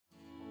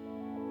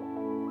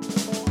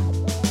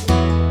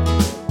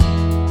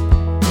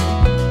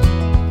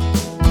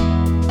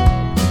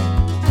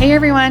Hey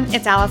everyone,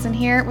 it's Allison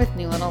here with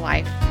New Little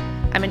Life.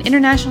 I'm an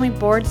internationally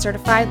board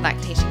certified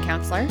lactation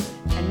counselor,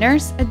 a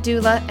nurse, a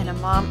doula, and a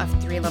mom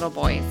of 3 little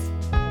boys.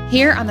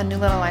 Here on the New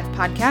Little Life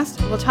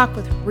podcast, we'll talk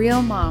with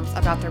real moms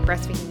about their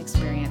breastfeeding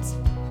experience,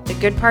 the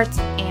good parts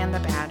and the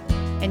bad,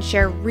 and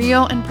share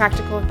real and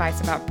practical advice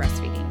about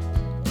breastfeeding.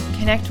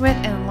 Connect with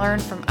and learn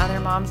from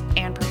other moms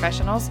and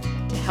professionals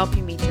to help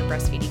you meet your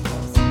breastfeeding goals.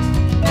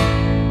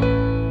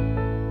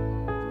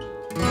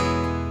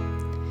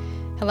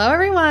 Hello,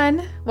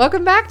 everyone.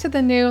 Welcome back to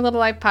the New Little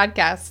Life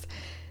podcast.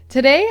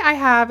 Today, I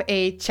have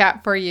a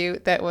chat for you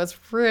that was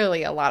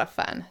really a lot of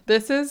fun.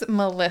 This is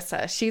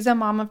Melissa. She's a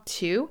mom of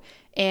 2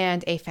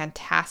 and a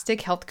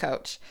fantastic health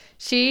coach.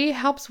 She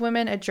helps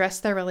women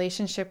address their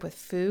relationship with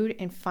food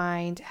and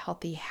find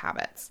healthy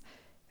habits.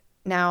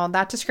 Now,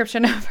 that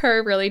description of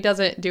her really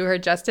doesn't do her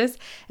justice,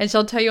 and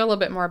she'll tell you a little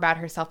bit more about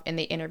herself in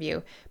the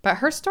interview. But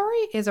her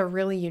story is a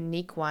really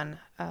unique one,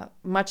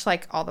 much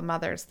like all the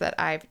mothers that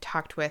I've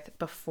talked with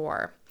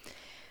before.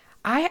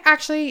 I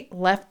actually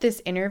left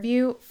this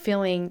interview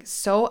feeling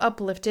so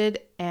uplifted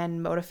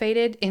and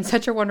motivated in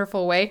such a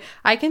wonderful way.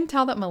 I can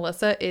tell that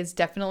Melissa is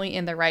definitely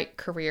in the right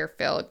career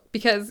field,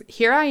 because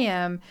here I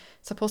am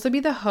supposed to be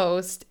the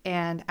host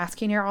and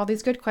asking her all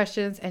these good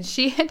questions, and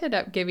she ended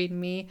up giving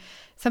me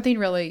something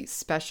really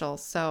special.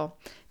 So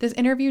this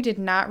interview did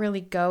not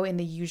really go in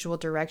the usual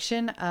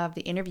direction of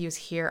the interviews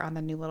here on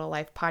the New Little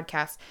Life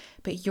podcast,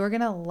 but you're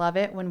going to love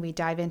it when we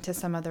dive into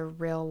some of the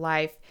real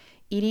life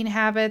eating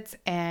habits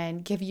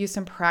and give you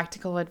some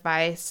practical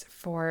advice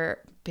for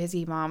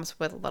busy moms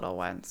with little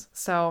ones.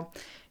 So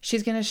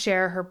she's going to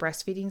share her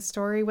breastfeeding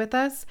story with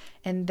us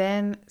and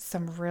then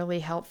some really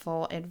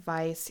helpful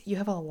advice. You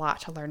have a lot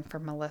to learn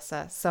from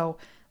Melissa. So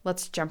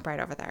let's jump right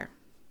over there.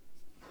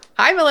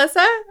 Hi,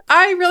 Melissa.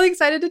 I'm really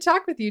excited to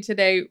talk with you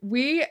today.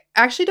 We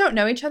actually don't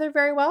know each other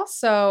very well,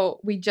 so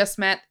we just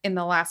met in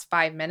the last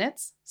 5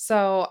 minutes.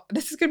 So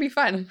this is going to be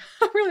fun.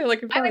 I'm really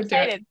looking forward to it.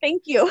 I'm excited.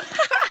 Thank you.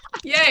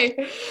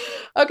 Yay.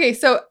 Okay,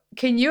 so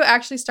can you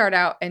actually start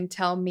out and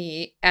tell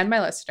me and my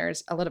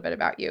listeners a little bit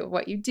about you,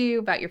 what you do,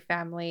 about your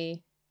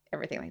family,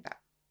 everything like that?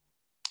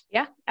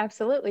 Yeah,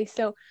 absolutely.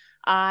 So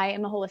I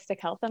am a holistic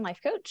health and life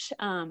coach.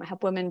 I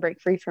help women break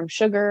free from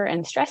sugar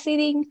and stress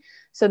eating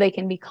so they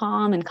can be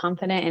calm and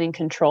confident and in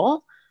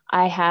control.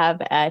 I have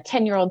a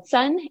 10-year-old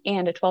son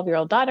and a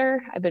 12-year-old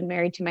daughter. I've been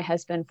married to my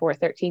husband for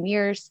 13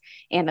 years,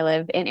 and I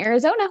live in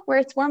Arizona where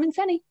it's warm and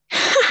sunny.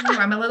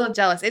 I'm a little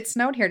jealous. It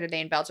snowed here today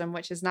in Belgium,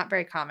 which is not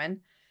very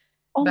common.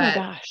 Oh my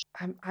gosh.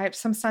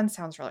 Some sun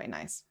sounds really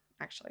nice,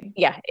 actually.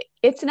 Yeah,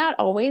 it's not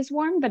always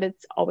warm, but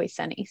it's always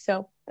sunny.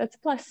 So that's a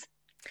plus.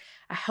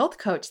 A health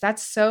coach.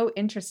 That's so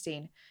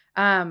interesting.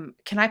 Can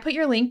I put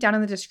your link down in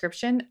the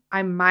description?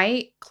 I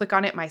might click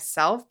on it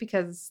myself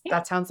because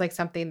that sounds like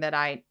something that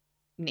I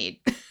need.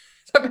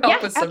 Some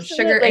help with some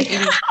sugar and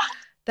eating.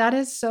 That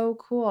is so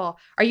cool.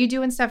 Are you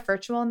doing stuff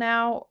virtual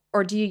now,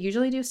 or do you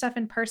usually do stuff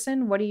in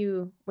person? What are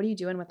you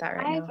doing with that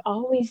right now? I've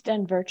always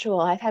done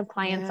virtual. I've had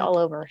clients all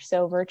over.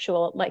 So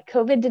virtual, like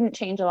COVID didn't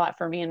change a lot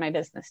for me in my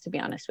business, to be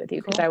honest with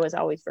you, because I was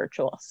always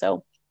virtual.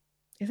 So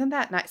isn't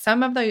that nice?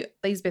 Some of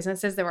these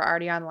businesses that were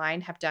already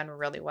online have done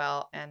really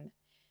well. And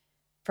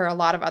for a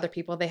lot of other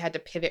people, they had to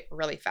pivot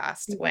really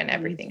fast when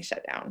everything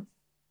shut down.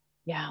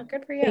 Yeah. Well,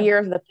 good for you. The year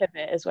of the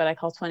pivot is what I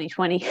call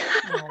 2020.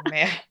 Oh,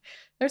 man.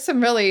 There's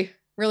some really,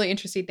 really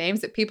interesting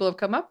names that people have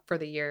come up for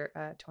the year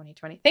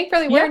 2020.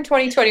 Thankfully, we're in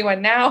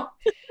 2021 now.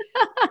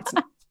 It's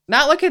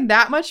not looking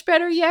that much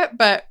better yet,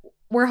 but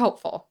we're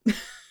hopeful.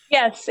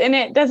 Yes. And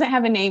it doesn't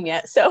have a name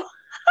yet. So.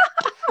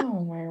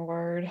 Oh, my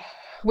word.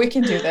 We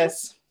can do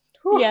this.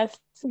 Whew. Yes,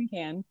 we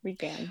can. We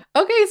can.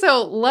 Okay,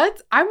 so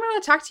I'm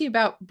going to talk to you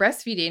about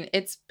breastfeeding.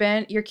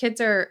 Your kids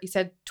are, you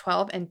said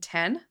 12 and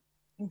 10?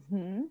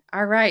 Mm-hmm.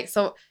 All right.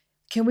 So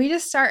can we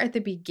just start at the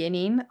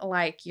beginning?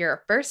 Like, you're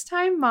a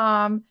first-time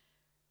mom.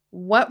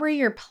 What were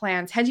your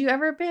plans? Had you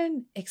ever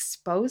been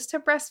exposed to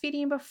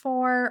breastfeeding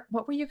before?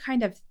 What were you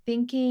kind of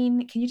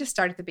thinking? Can you just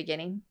start at the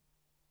beginning?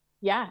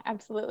 Yeah,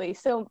 absolutely.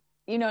 So,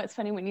 it's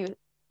funny when you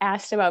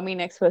asked about being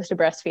exposed to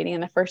breastfeeding,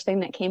 and the first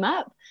thing that came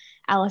up,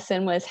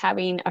 Allison, was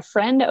having a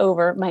friend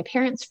over, my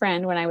parents'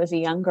 friend, when I was a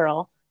young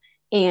girl,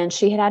 and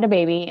she had a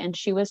baby and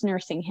she was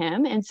nursing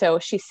him. And so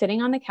she's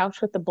sitting on the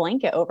couch with the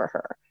blanket over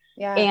her.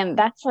 Yeah. And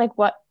that's like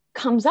what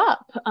comes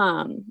up.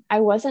 I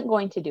wasn't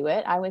going to do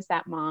it. I was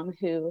that mom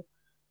who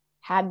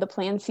had the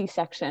planned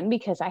C-section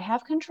because I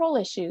have control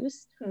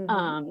issues.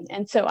 Mm-hmm.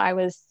 And so I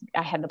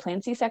had the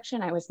planned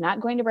C-section. I was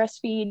not going to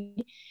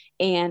breastfeed,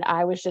 and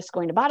I was just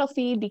going to bottle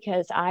feed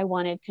because I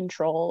wanted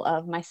control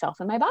of myself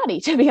and my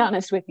body, to be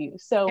honest with you.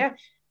 So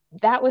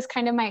that was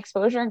kind of my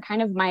exposure and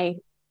kind of my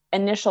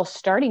initial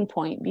starting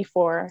point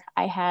before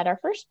I had our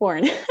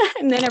firstborn.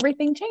 And then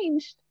everything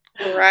changed.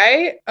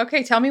 Right?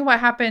 Okay. Tell me what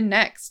happened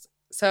next.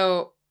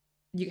 So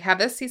you have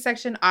this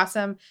C-section.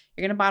 Awesome.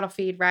 You're going to bottle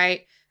feed,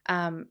 right?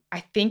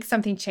 I think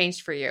something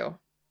changed for you.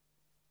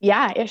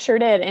 Yeah, it sure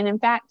did. And in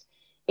fact,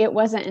 it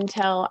wasn't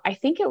until I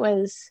think it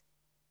was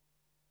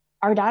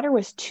our daughter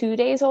was 2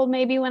 days old,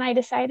 maybe, when I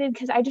decided,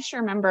 because I just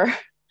remember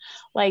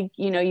Like,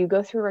 you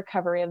go through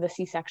recovery of the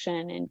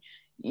C-section,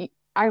 and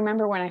I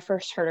remember when I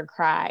first heard her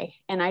cry,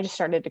 and I just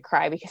started to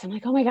cry because I'm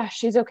like, oh my gosh,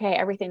 she's okay.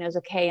 Everything is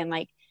okay. And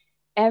like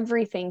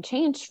everything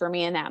changed for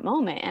me in that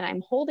moment. And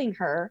I'm holding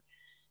her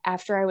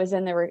after I was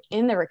in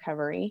the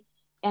recovery.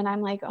 And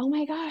I'm like, oh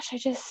my gosh, I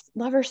just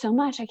love her so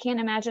much. I can't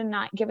imagine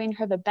not giving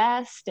her the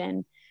best.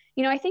 And,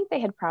 I think they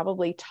had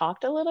probably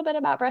talked a little bit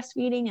about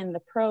breastfeeding and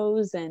the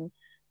pros and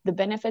the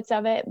benefits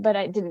of it, but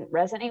it didn't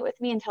resonate with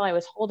me until I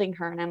was holding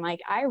her. And I'm like,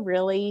 I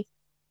really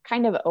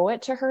kind of owe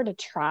it to her to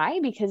try,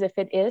 because if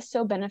it is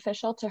so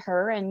beneficial to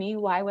her and me,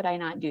 why would I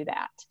not do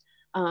that?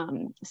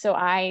 So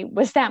I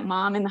was that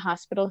mom in the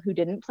hospital who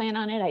didn't plan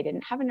on it. I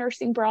didn't have a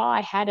nursing bra.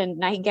 I had a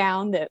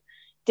nightgown that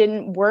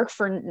didn't work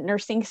for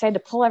nursing because I had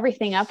to pull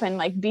everything up and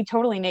like be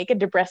totally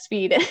naked to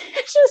breastfeed.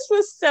 It just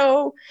was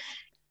so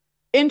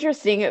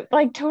interesting. It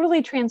like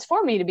totally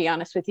transformed me, to be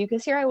honest with you,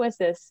 because here I was,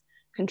 this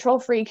control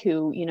freak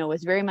who,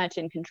 was very much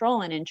in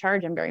control and in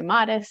charge and very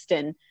modest.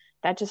 And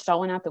that just all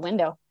went out the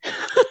window.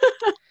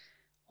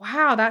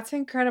 Wow, that's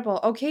incredible.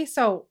 Okay,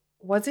 so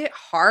was it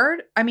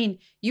hard? I mean,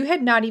 you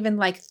had not even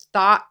like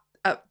thought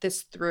of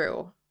this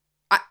through.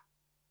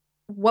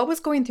 What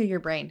was going through your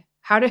brain?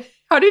 How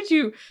did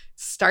you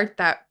start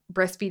that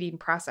breastfeeding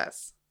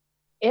process?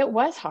 It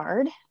was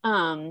hard.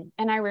 And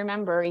I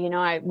remember,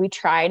 we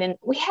tried, and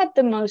we had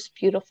the most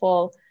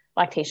beautiful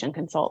lactation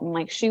consultant.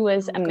 Like, she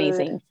was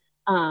amazing.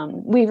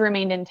 We've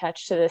remained in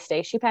touch to this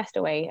day. She passed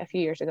away a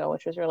few years ago,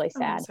 which was really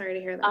sad. I'm sorry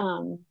to hear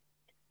that.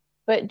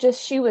 But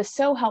just, she was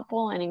so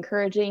helpful and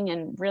encouraging,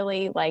 and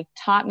really like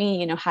taught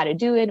me, how to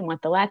do it and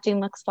what the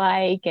latching looks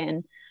like.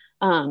 And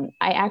I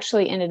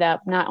actually ended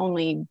up not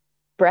only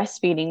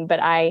breastfeeding, but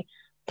I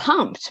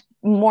pumped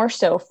more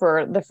so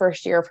for the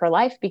first year of her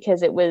life,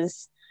 because it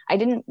was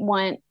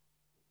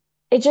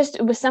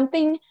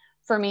something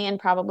for me, and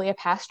probably a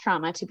past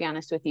trauma, to be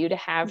honest with you, to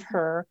have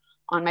her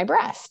on my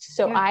breast.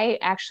 So I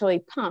actually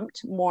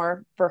pumped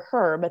more for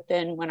her. But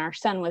then when our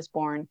son was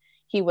born,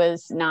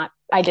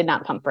 I did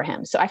not pump for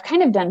him. So I've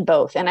kind of done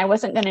both, and I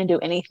wasn't going to do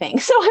anything.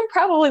 So I'm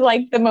probably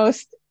like the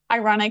most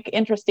ironic,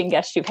 interesting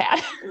guest you've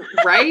had.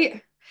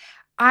 Right?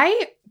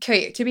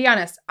 To be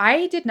honest,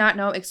 I did not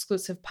know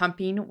exclusive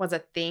pumping was a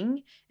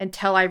thing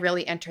until I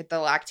really entered the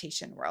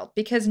lactation world,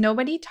 because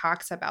nobody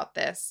talks about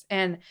this.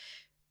 And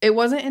it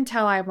wasn't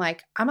until I'm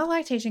like, I'm a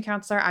lactation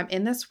counselor, I'm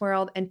in this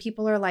world, and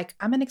people are like,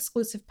 I'm an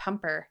exclusive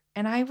pumper.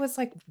 And I was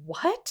like,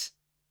 what?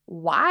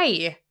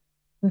 Why?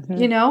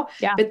 Mm-hmm.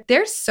 Yeah. But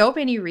there's so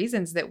many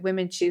reasons that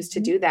women choose to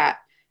do that.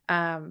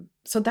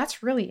 So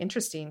that's really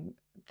interesting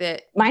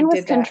that mine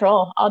was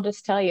control. I'll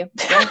just tell you.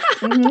 Yeah.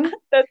 Mm-hmm.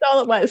 That's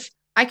all it was.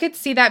 I could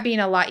see that being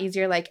a lot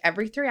easier. Like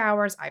every 3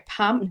 hours I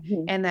pump,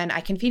 and then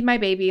I can feed my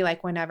baby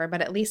like whenever,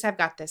 but at least I've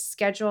got this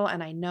schedule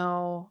and I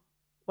know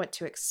what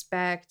to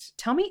expect.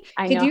 Tell me,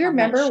 do you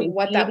remember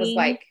what that was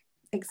like?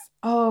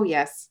 Oh,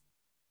 yes.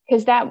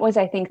 Because that was,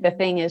 I think, the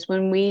thing is,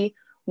 when we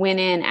went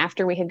in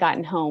after we had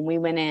gotten home, we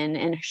went in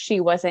and she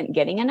wasn't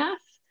getting enough.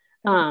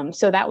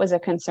 So that was a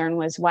concern,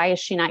 was why is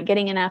she not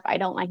getting enough? I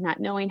don't like not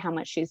knowing how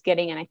much she's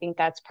getting. And I think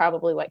that's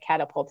probably what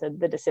catapulted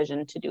the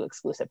decision to do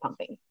exclusive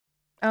pumping.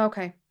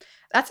 Okay.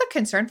 That's a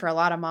concern for a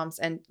lot of moms.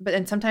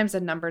 But sometimes the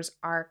numbers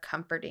are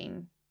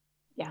comforting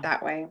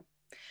that way.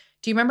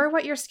 Do you remember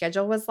what your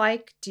schedule was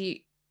like?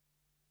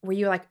 Were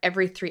you like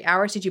every 3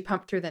 hours? Did you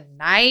pump through the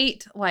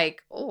night?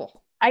 Like, oh.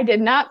 I did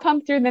not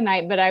pump through the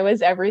night, but I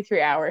was every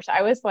 3 hours.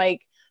 I was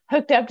like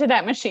hooked up to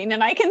that machine,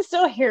 and I can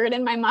still hear it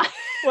in my mind.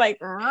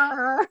 Like,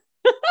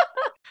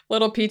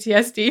 little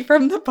PTSD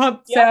from the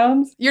pump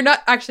sounds. You're not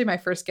actually my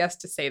first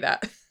guest to say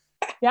that.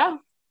 Yeah.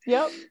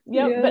 Yep.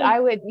 Yeah. But I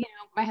would,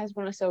 my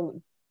husband was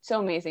so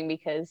amazing,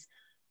 because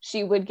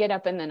she would get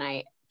up in the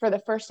night for the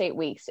first 8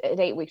 weeks. At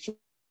 8 weeks, she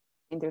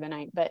through the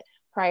night. But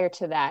prior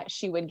to that,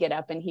 she would get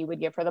up and he would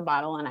give her the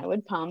bottle, and I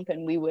would pump,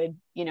 and we would,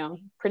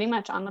 pretty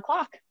much on the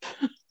clock.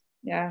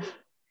 Yeah.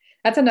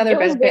 That's another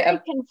benefit. It was very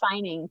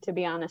confining, to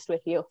be honest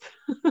with you.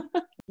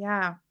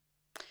 Yeah.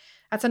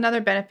 That's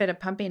another benefit of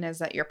pumping, is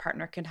that your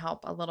partner can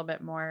help a little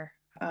bit more.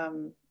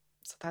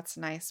 So that's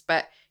nice,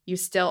 but you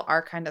still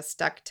are kind of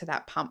stuck to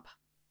that pump.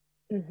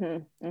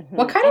 Mm-hmm, mm-hmm.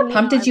 What kind of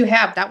pump did you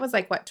have? That was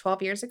like, what,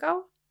 12 years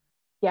ago?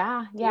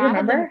 Yeah. Do you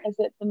remember? Is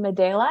it the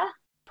Medela?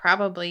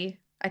 Probably.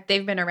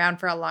 They've been around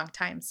for a long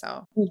time.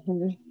 So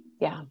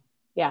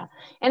yeah.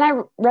 And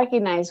I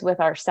recognize with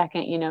our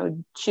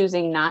second,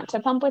 choosing not to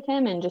pump with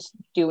him and just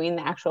doing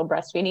the actual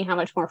breastfeeding, how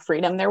much more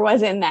freedom there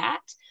was in that.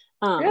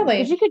 Really?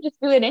 Because you could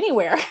just do it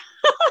anywhere.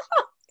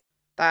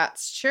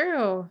 That's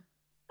true.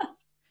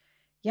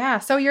 Yeah.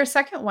 So your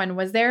second one,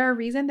 was there a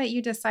reason that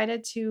you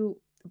decided to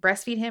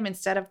breastfeed him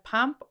instead of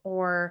pump,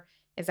 or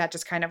is that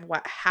just kind of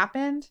what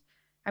happened?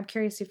 I'm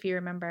curious if you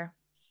remember.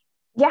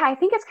 Yeah, I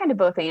think it's kind of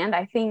both. And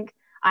I think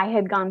I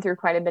had gone through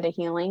quite a bit of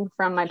healing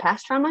from my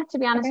past trauma, to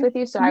be honest with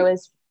you. So I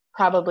was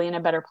probably in a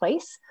better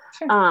place.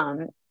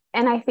 Sure.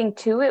 And I think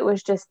too, it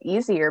was just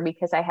easier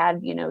because I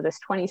had, this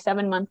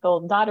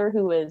 27-month-old daughter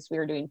we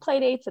were doing play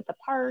dates at the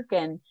park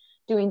and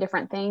doing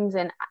different things.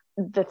 And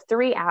the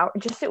 3 hours,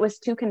 it was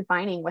too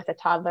confining with a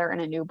toddler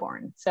and a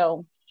newborn.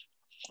 So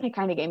it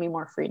kind of gave me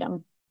more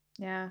freedom.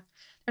 Yeah.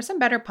 There's some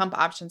better pump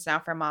options now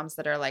for moms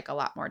that are like a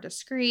lot more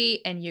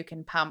discreet and you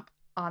can pump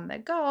on the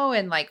go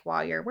and like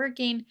while you're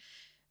working.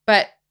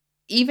 But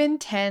even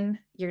 10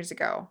 years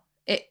ago,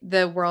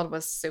 the world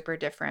was super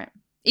different.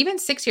 Even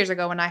 6 years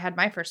ago when I had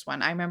my first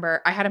one, I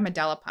remember I had a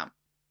Medela pump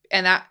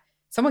and that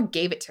someone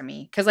gave it to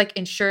me because like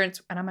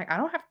insurance. And I'm like, I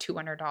don't have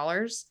 $200.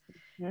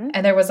 Mm-hmm.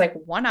 And there was like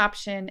one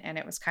option and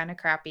it was kind of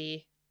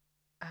crappy.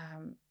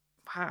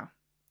 Wow.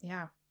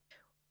 Yeah.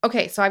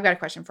 Okay. So I've got a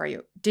question for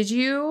you. Did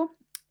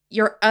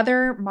your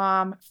other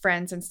mom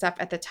friends and stuff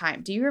at the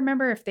time, do you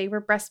remember if they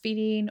were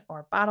breastfeeding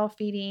or bottle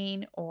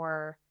feeding,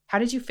 or how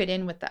did you fit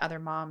in with the other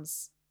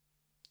moms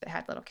that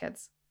had little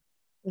kids?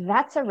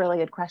 That's a really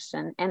good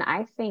question. And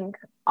I think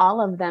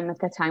all of them at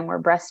the time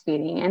were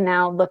breastfeeding. And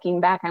now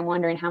looking back, I'm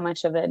wondering how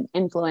much of an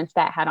influence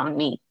that had on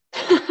me.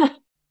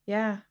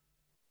 Yeah.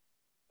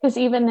 Because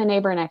even the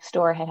neighbor next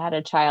door had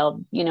a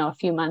child, a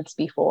few months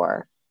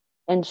before,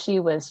 and she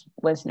was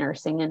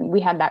nursing. And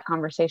we had that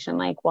conversation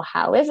like, well,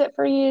 how is it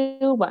for you?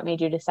 What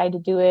made you decide to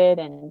do it?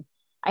 And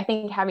I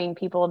think having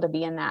people to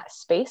be in that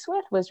space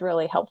with was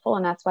really helpful.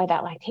 And that's why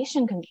that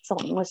lactation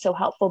consultant was so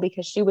helpful,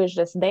 because she was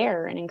just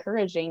there and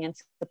encouraging and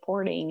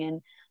supporting.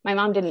 And my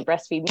mom didn't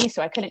breastfeed me,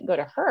 so I couldn't go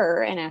to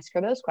her and ask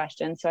her those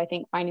questions. So I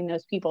think finding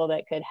those people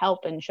that could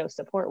help and show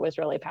support was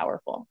really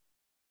powerful.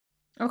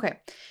 Okay.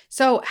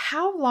 So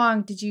how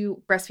long did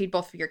you breastfeed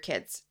both of your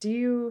kids? Do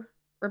you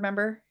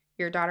remember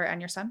your daughter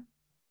and your son?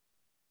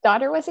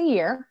 Daughter was a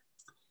year.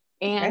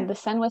 And the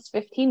son was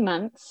 15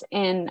 months,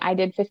 and I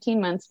did 15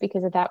 months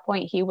because at that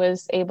point he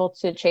was able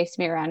to chase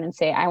me around and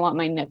say, I want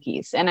my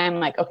nookies. And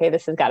I'm like, okay,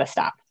 this has got to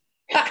stop.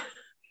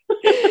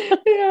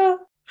 Yeah.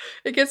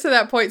 It gets to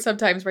that point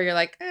sometimes where you're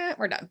like,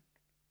 we're done.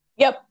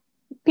 Yep.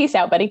 Peace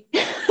out, buddy.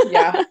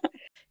 Yeah.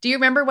 Do you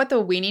remember what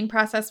the weaning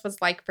process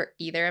was like for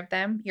either of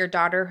them? Your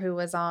daughter who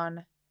was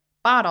on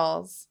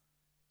bottles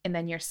and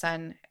then your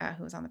son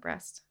who was on the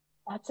breast?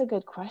 That's a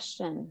good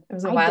question. It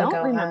was a while ago. I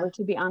don't remember,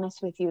 to be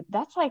honest with you.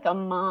 That's like a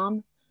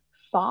mom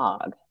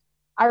fog.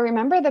 I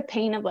remember the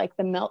pain of like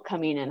the milk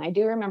coming in. I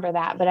do remember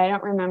that, but I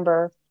don't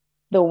remember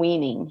the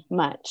weaning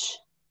much.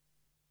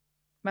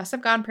 Must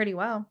have gone pretty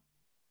well.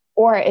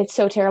 Or it's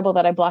so terrible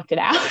that I blocked it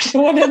out.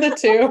 One of the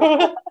two.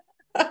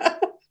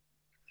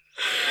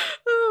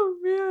 Oh,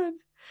 man.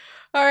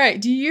 All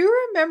right. Do you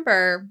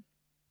remember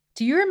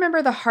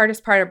the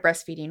hardest part of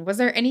breastfeeding? Was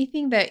there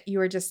anything that you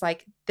were just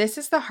like, this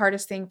is the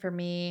hardest thing for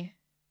me?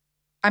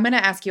 I'm going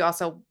to ask you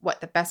also what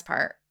the best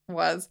part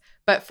was.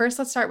 But first,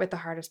 let's start with the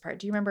hardest part.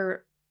 Do you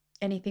remember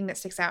anything that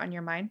sticks out in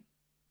your mind?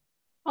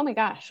 Oh my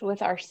gosh.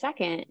 With our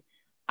second,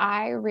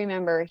 I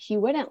remember he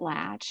wouldn't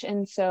latch.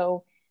 And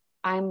so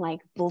I'm like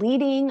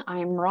bleeding.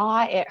 I'm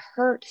raw. It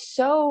hurt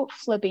so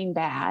flipping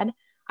bad.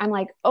 I'm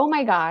like, oh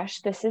my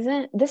gosh, this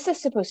is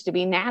supposed to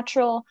be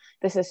natural.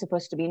 This is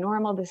supposed to be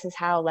normal. This is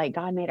how like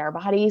God made our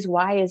bodies.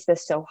 Why is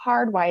this so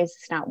hard? Why is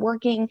this not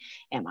working?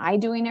 Am I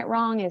doing it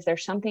wrong? Is there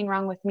something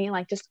wrong with me?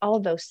 Like just all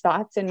of those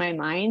thoughts in my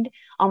mind,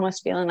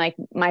 almost feeling like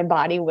my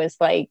body was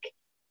like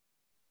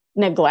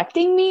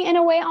neglecting me in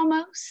a way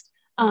almost.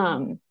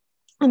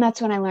 And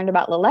that's when I learned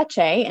about La Leche,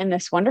 and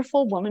this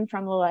wonderful woman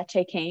from La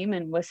Leche came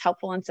and was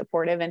helpful and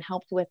supportive and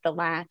helped with the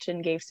latch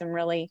and gave some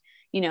really,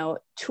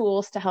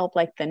 tools to help,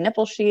 like the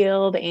nipple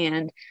shield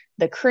and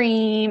the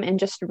cream and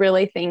just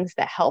really things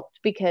that helped,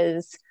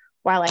 because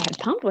while I had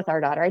pumped with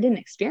our daughter, I didn't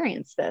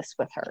experience this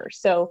with her.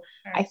 So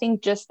I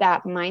think just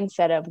that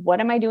mindset of what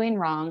am I doing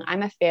wrong?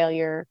 I'm a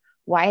failure.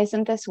 Why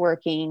isn't this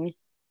working?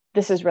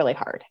 This is really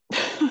hard.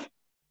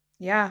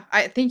 Yeah.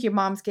 I think your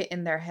moms get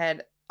in their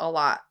head a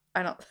lot.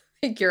 I don't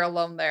think you're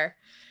alone there.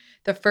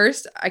 The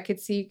first, I could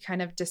see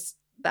kind of just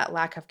that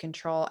lack of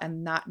control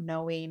and not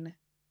knowing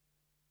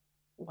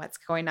what's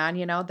going on,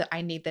 that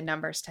I need the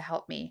numbers to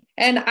help me.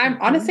 And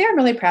I'm honestly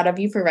really proud of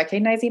you for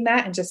recognizing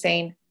that and just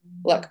saying,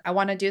 look, I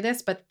want to do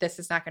this, but this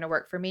is not going to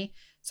work for me.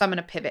 So I'm going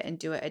to pivot and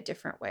do it a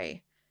different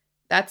way.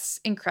 That's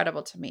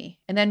incredible to me.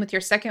 And then with your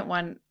second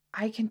one,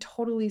 I can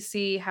totally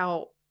see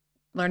how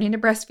learning to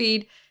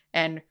breastfeed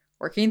and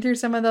working through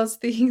some of those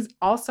things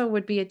also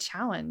would be a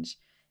challenge.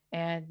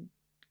 And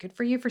good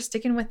for you for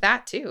sticking with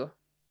that too.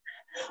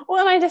 Well,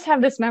 and I just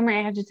have this memory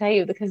I have to tell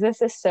you, because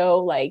this is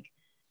so like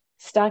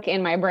stuck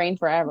in my brain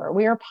forever.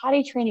 We were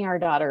potty training our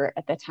daughter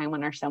at the time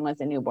when our son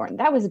was a newborn.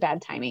 That was bad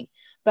timing,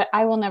 but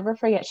I will never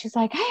forget. She's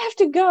like, I have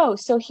to go.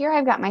 So here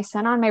I've got my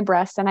son on my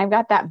breast and I've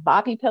got that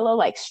boppy pillow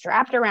like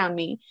strapped around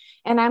me.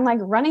 And I'm like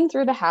running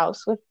through the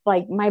house with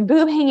like my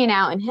boob hanging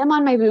out and him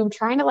on my boob,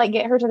 trying to like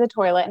get her to the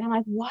toilet. And I'm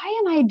like,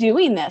 why am I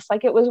doing this?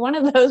 Like, it was one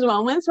of those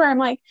moments where I'm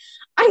like,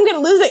 I'm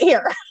going to lose it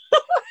here.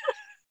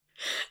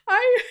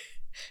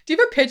 Do you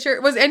have a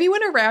picture? Was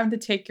anyone around to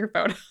take your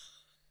photo?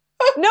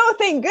 No,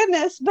 thank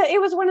goodness. But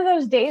it was one of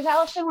those days,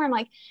 Allison, where I'm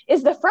like,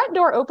 is the front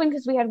door open?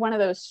 Because we had one of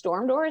those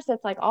storm doors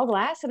that's like all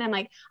glass. And I'm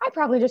like, I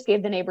probably just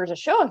gave the neighbors a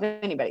show if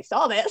anybody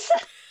saw this.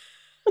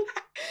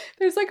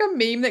 There's like a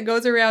meme that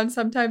goes around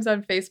sometimes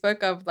on Facebook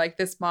of like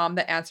this mom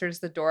that answers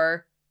the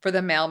door for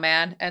the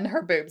mailman and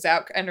her boob's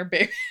out and her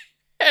baby.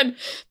 And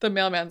the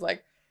mailman's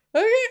like,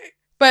 okay.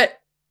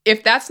 But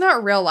if that's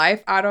not real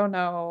life, I don't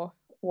know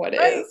what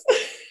is.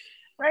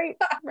 Right.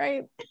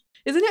 Right.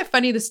 Isn't it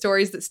funny the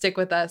stories that stick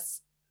with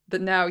us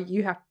that now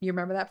you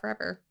remember that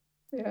forever?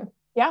 Yeah.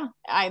 Yeah.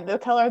 The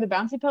color of the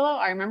bouncy pillow.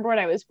 I remember what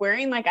I was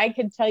wearing. Like I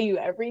could tell you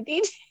every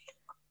detail.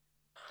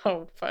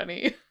 Oh,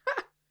 funny.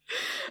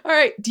 All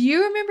right. Do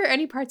you remember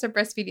any parts of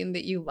breastfeeding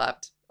that you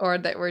loved or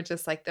that were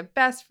just like the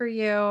best for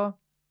you?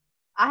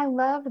 I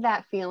love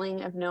that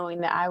feeling of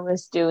knowing that I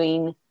was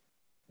doing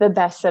the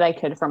best that I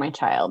could for my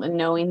child and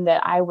knowing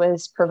that I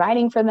was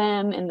providing for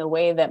them in the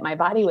way that my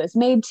body was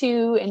made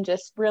to, and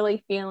just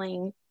really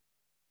feeling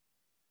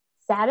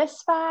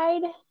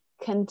satisfied,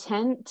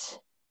 content,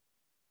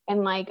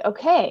 and like,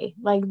 okay,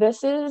 like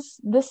this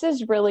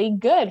is really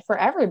good for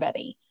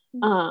everybody.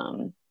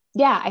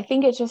 Yeah, I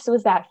think it just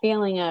was that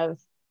feeling of,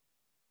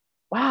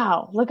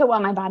 wow, look at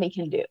what my body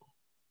can do.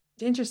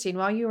 Interesting.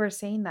 While you were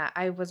saying that,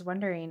 I was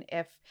wondering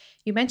if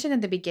you mentioned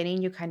in the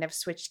beginning you kind of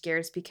switched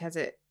gears because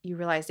you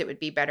realized it would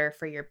be better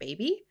for your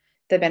baby,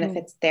 the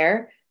benefits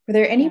there. Were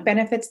there any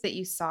benefits that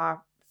you saw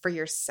for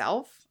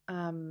yourself?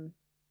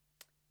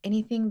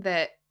 Anything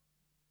that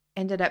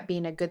ended up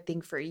being a good thing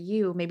for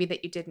you, maybe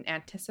that you didn't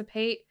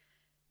anticipate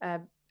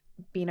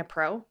being a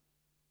pro?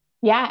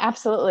 Yeah,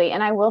 absolutely.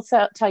 And I will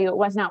tell you, it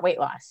was not weight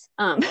loss.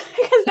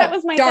 Because that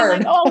was my thing,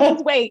 like, oh,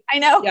 lose weight. I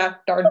know. Yeah,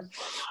 darn.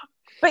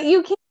 But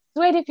you can't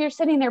lose weight if you're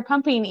sitting there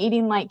pumping,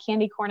 eating like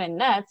candy corn and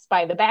nuts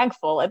by the bag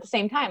full at the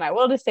same time. I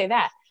will just say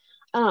that.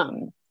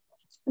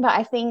 But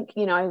I think,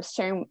 I was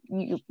sharing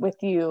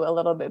with you a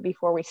little bit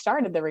before we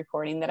started the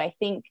recording that I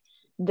think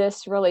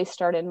this really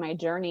started my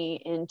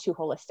journey into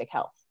holistic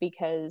health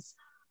because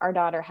our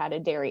daughter had a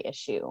dairy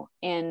issue,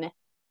 and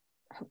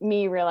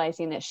me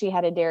realizing that she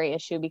had a dairy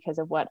issue because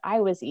of what I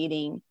was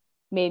eating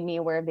made me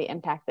aware of the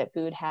impact that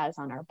food has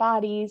on our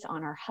bodies,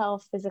 on our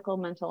health, physical,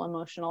 mental,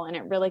 emotional. And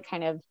it really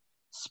kind of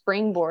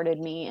springboarded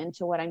me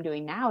into what I'm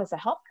doing now as a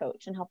health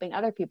coach and helping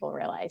other people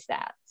realize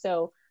that.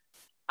 So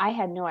I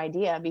had no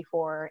idea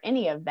before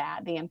any of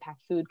that, the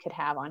impact food could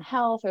have on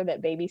health, or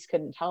that babies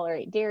couldn't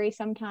tolerate dairy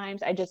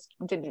sometimes. I just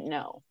didn't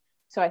know.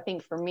 So I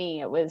think for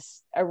me, it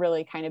was a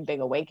really kind of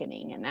big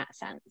awakening in that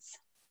sense.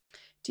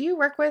 Do you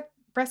work with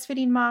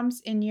breastfeeding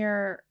moms in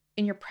your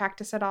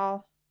practice at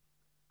all?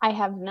 I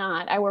have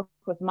not. I work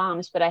with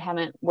moms, but I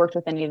haven't worked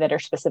with any that are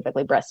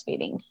specifically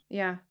breastfeeding.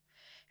 Yeah.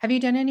 Have you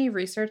done any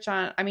research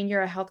on,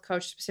 you're a health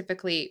coach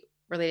specifically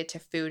related to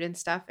food and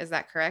stuff. Is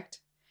that correct?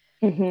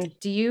 Mm-hmm.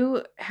 Do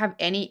you have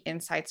any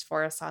insights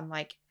for us on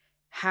like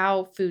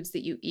how foods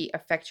that you eat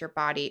affect your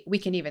body? We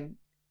can even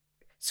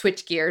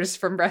switch gears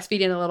from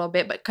breastfeeding a little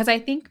bit, but because I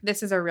think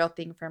this is a real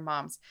thing for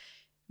moms.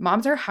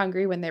 Moms are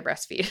hungry when they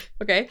breastfeed.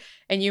 Okay.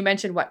 And you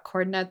mentioned what,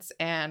 corn nuts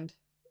and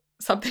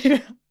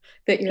something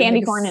that you're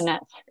candy corn and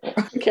nuts.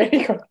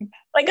 Candy corn.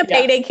 Like a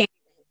payday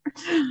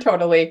candy.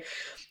 Totally.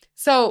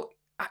 So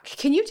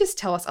can you just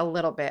tell us a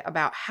little bit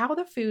about how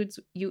the foods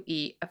you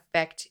eat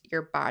affect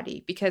your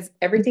body? Because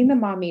everything the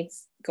mom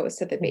eats goes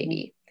to the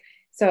baby.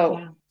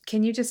 So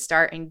can you just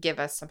start and give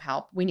us some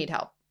help? We need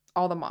help.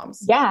 All the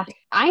moms. Yeah,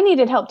 I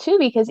needed help too,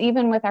 because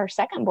even with our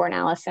second born,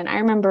 Allison, I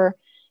remember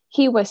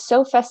he was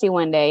so fussy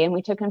one day and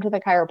we took him to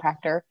the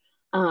chiropractor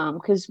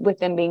because with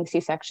them being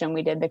C-section,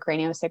 we did the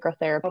craniosacral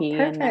therapy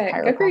and the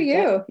chiropractic. Good for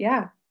you.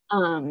 Yeah.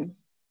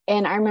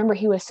 And I remember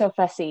he was so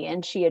fussy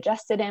and she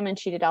adjusted him and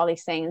she did all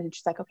these things. And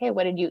she's like, okay,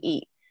 what did you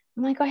eat?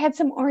 I'm like, I had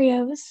some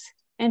Oreos.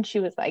 And she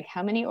was like,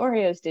 how many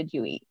Oreos did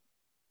you eat?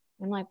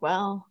 I'm like,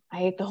 well,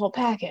 I ate the whole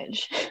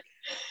package.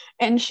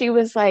 And she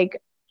was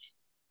like,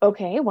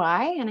 okay,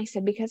 why? And I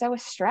said, because I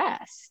was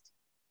stressed.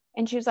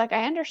 And she was like,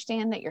 I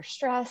understand that you're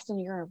stressed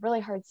and you're in a really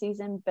hard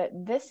season, but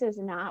this is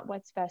not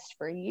what's best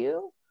for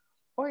you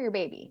or your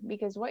baby,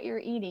 because what you're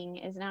eating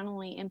is not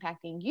only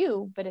impacting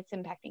you, but it's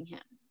impacting him.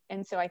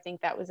 And so I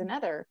think that was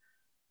another,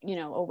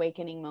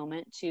 awakening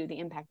moment to the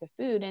impact of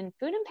food. And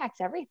food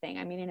impacts everything.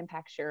 It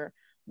impacts your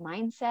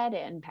mindset,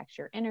 it impacts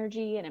your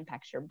energy, it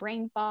impacts your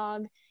brain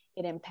fog,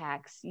 it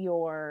impacts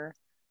for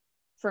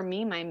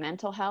me, my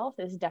mental health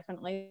is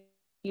definitely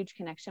a huge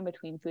connection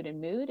between food and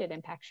mood. It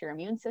impacts your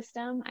immune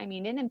system.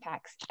 It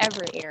impacts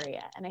every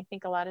area. And I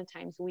think a lot of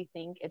times we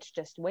think it's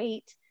just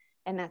weight,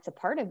 and that's a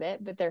part of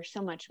it, but there's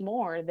so much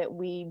more that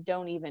we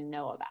don't even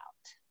know about.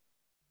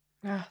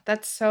 Oh,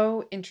 that's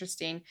so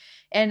interesting.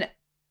 And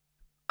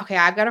okay,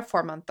 I've got a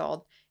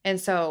 4-month-old. And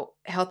so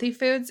healthy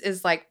foods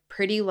is like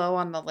pretty low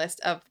on the list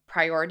of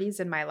priorities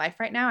in my life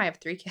right now. I have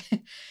 3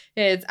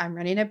 kids. I'm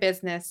running a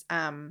business.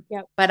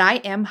 But I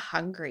am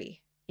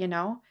hungry,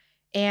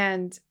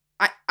 and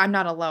I'm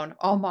not alone.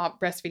 All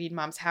breastfeeding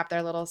moms have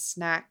their little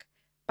snack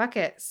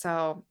bucket.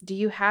 So do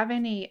you have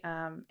any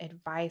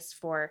advice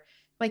for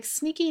like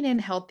sneaking in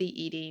healthy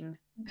eating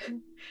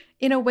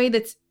in a way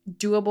that's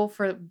doable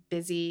for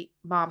busy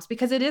moms?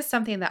 Because it is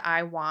something that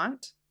I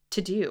want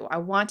to do. I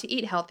want to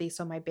eat healthy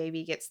so my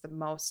baby gets the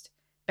most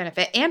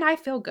benefit and I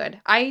feel good.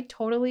 I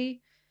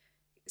totally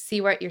see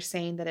what you're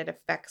saying, that it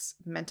affects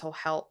mental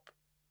health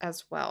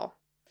as well.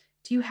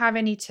 Do you have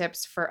any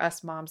tips for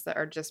us moms that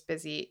are just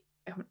busy?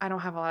 I don't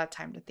have a lot of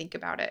time to think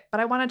about it, but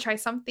I want to try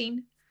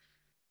something.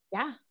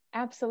 Yeah.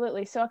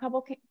 Absolutely. So a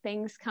couple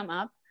things come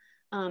up,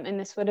 and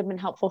this would have been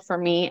helpful for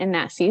me in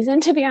that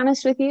season, to be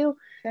honest with you.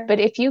 Sure. But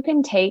if you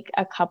can take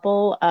a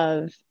couple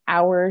of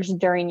hours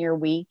during your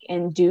week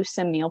and do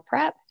some meal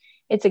prep,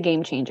 it's a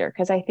game changer,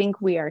 because I think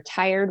we are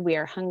tired, we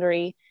are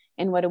hungry,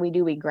 and what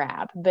do? We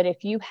grab. But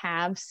if you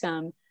have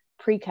some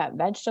pre-cut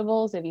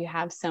vegetables, if you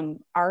have some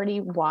already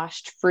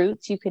washed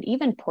fruits, you could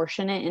even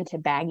portion it into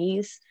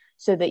baggies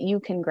so that you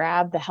can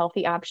grab the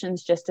healthy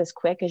options just as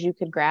quick as you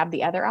could grab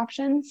the other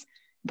options.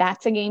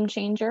 That's a game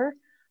changer.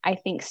 I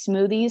think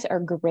smoothies are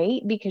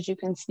great because you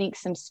can sneak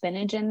some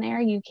spinach in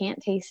there. You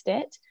can't taste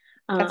it.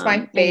 That's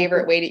my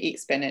favorite way to eat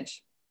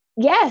spinach.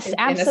 Yes,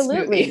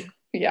 absolutely.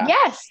 Yeah.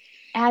 Yes.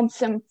 Add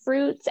some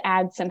fruits,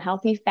 add some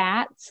healthy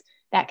fats.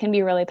 That can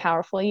be really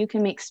powerful. You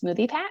can make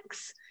smoothie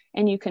packs,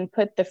 and you can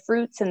put the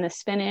fruits and the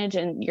spinach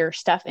and your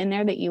stuff in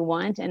there that you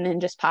want, and then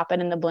just pop it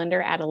in the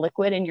blender, add a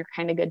liquid, and you're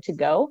kind of good to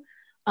go.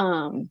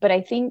 But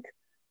I think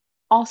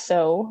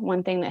also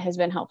one thing that has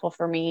been helpful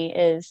for me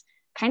is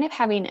kind of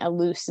having a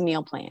loose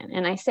meal plan.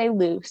 And I say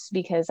loose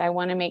because I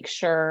want to make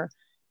sure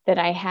that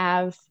I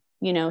have,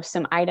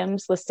 some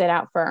items listed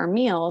out for our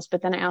meals,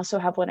 but then I also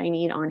have what I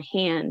need on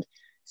hand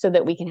so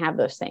that we can have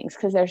those things.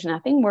 Because there's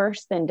nothing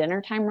worse than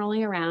dinner time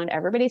rolling around.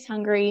 Everybody's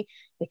hungry.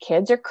 The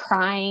kids are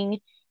crying.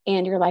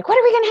 And you're like, what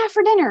are we going to have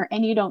for dinner?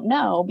 And you don't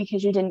know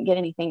because you didn't get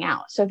anything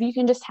out. So if you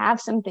can just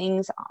have some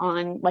things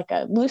on like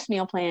a loose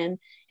meal plan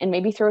and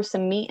maybe throw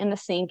some meat in the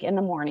sink in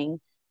the morning,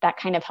 that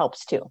kind of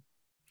helps too.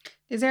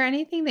 Is there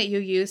anything that you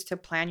use to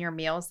plan your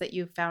meals that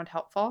you found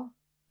helpful?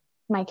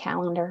 My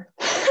calendar.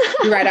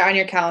 You write it on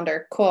your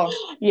calendar. Cool.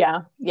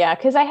 Yeah.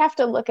 Because I have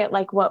to look at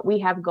like what we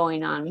have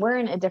going on. We're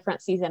in a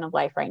different season of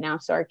life right now.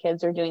 So our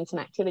kids are doing some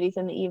activities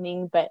in the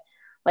evening, but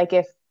like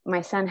if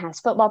my son has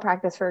football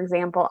practice, for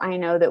example, I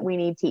know that we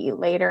need to eat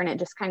later, and it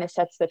just kind of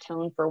sets the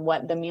tone for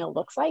what the meal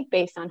looks like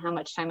based on how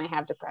much time I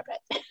have to prep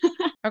it.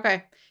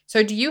 Okay.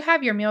 So do you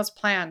have your meals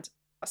planned?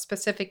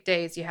 Specific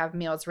days you have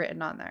meals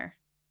written on there?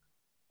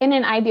 In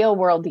an ideal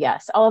world,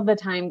 yes. All of the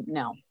time,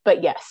 no,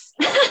 but yes.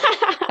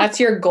 That's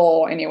your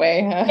goal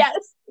anyway.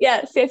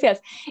 Yes.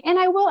 And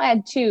I will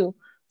add too,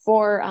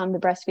 for the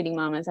breastfeeding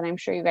mamas, and I'm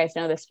sure you guys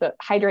know this, but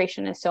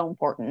hydration is so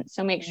important.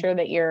 So make sure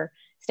that you're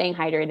staying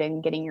hydrated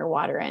and getting your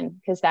water in,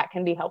 because that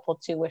can be helpful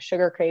too with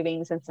sugar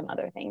cravings and some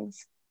other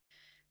things.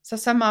 So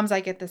some moms,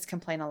 I get this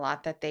complaint a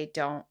lot that they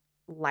don't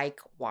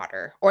like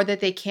water, or that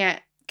they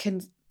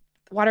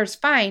water's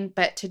fine,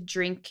 but to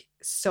drink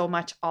so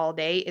much all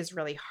day is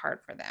really hard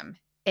for them.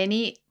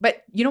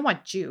 But you don't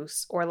want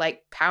juice or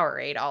like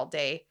Powerade all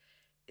day.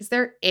 Is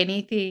there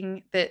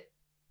anything that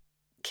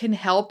can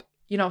help,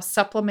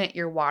 supplement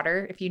your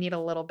water if you need a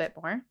little bit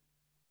more?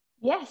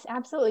 Yes,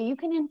 absolutely. You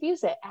can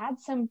infuse it. Add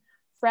some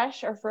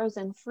fresh or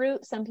frozen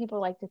fruit. Some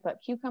people like to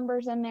put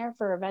cucumbers in there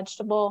for a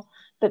vegetable,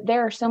 but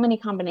there are so many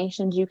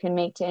combinations you can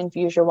make to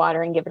infuse your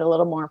water and give it a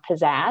little more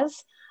pizzazz.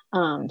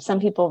 Some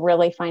people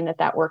really find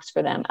that works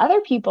for them.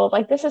 Other people,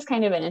 like, this is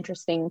kind of an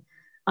interesting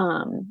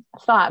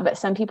thought, but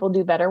some people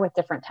do better with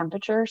different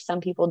temperatures. Some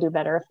people do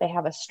better if they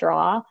have a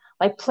straw.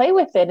 Like, play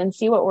with it and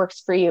see what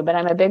works for you. But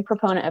I'm a big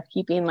proponent of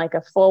keeping like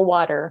a full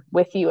water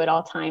with you at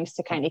all times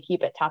to kind of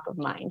keep it top of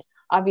mind.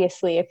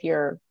 Obviously, if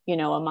you're, a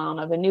mom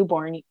of a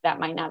newborn, that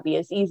might not be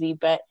as easy,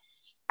 but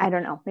I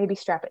don't know, maybe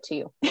strap it to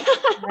you.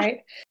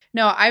 Right.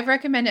 No, I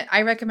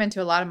recommend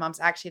to a lot of moms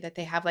actually that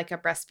they have like a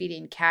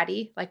breastfeeding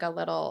caddy, like a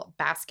little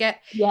basket.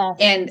 Yes.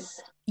 And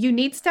you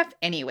need stuff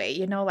anyway,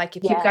 like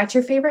if you've got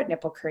your favorite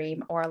nipple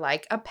cream or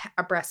like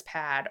a breast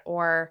pad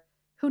or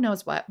who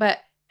knows what, but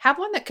have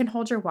one that can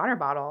hold your water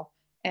bottle.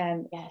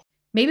 And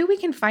maybe we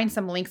can find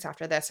some links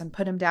after this and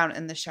put them down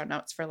in the show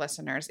notes for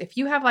listeners. If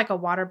you have like a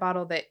water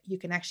bottle that you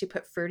can actually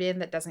put fruit in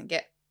that doesn't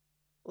get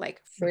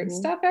like fruit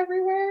stuff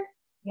everywhere,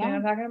 you know what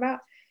I'm talking about?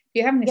 If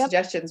you have any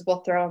suggestions,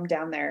 we'll throw them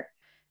down there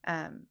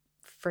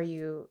for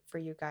you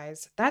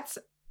guys. That's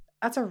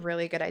a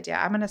really good idea.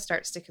 I'm going to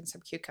start sticking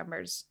some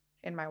cucumbers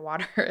in my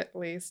water at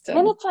least.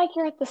 And it's like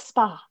you're at the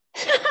spa.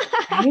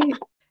 Right?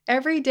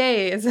 Every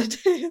day is a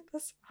day at the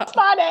spa.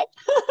 Spa day.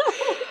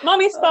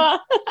 Mommy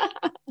spa.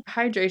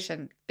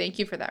 Hydration. Thank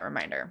you for that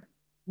reminder.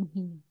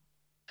 Mm-hmm.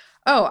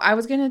 Oh, I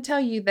was going to tell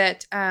you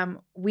that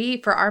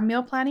for our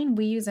meal planning,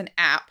 we use an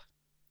app.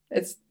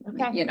 It's,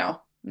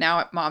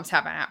 now moms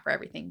have an app for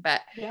everything,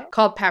 but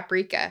called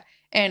Paprika.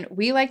 And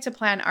we like to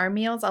plan our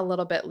meals a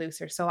little bit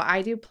looser. So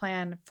I do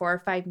plan 4 or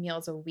 5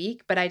 meals a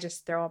week, but I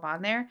just throw them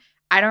on there.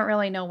 I don't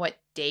really know what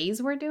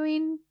days we're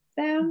doing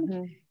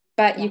them,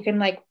 but you can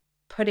like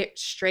put it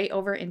straight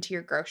over into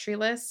your grocery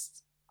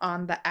list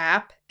on the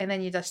app. And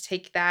then you just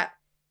take that,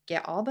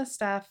 get all the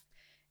stuff.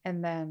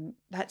 And then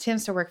that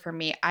tends to work for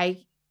me.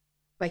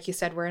 Like you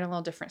said, we're in a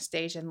little different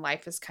stage and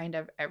life is kind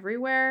of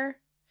everywhere.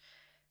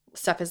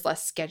 Stuff is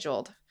less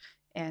scheduled.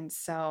 And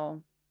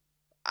so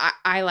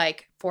I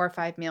like 4 or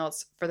 5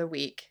 meals for the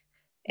week.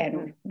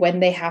 And when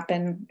they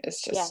happen,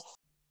 it's just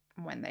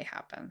when they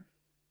happen.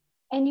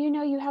 And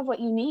you have what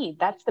you need.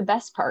 That's the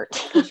best part.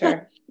 For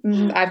sure.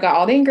 I've got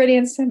all the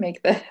ingredients to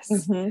make this.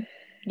 Mm-hmm.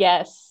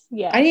 Yes.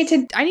 I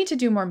need to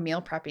do more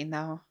meal prepping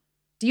though,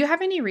 Do you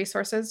have any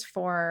resources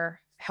for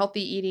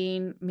healthy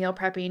eating, meal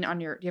prepping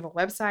do you have a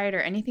website or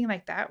anything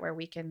like that where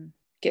we can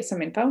get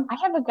some info? I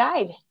have a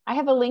guide. I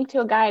have a link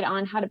to a guide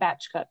on how to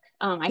batch cook.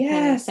 I can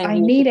Yes, send I you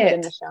to need put in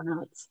it. the show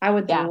notes. I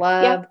would Yeah.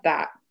 love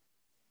that.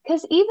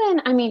 Because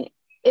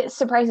it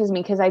surprises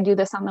me because I do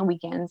this on the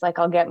weekends. Like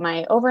I'll get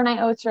my overnight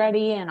oats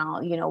ready and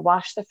I'll,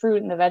 wash the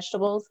fruit and the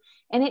vegetables.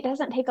 And it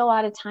doesn't take a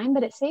lot of time,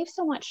 but it saves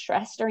so much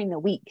stress during the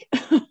week.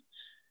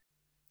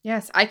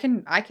 Yes, I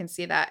can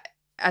see that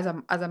as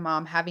a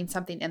mom having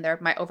something in there.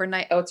 My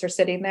overnight oats are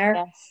sitting there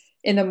Yes.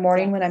 in the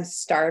morning when I'm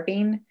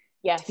starving.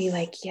 Yes. To be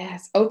like,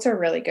 yes, oats are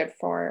really good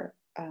for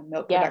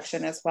milk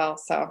production as well.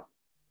 So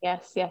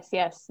yes.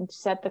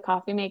 Set the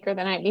coffee maker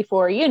the night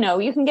before. You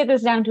can get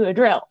this down to a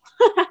drill.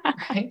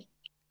 right.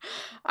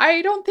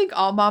 I don't think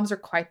all moms are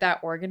quite that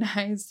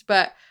organized,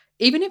 but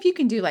even if you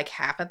can do like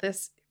half of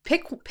this,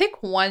 pick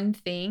one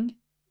thing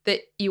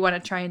that you want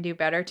to try and do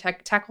better.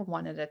 Tackle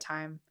one at a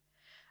time.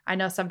 I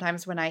know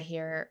sometimes when I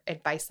hear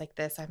advice like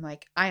this, I'm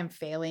like, I am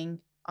failing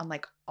on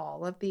like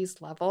all of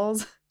these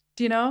levels,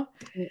 do you know?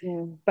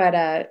 Mm-mm.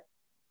 But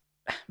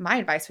my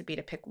advice would be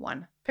to pick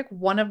one. Pick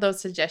one of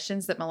those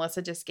suggestions that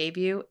Melissa just gave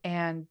you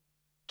and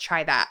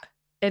try that.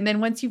 And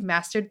then once you've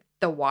mastered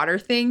the water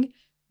thing,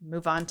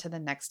 move on to the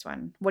next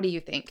one. What do you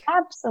think?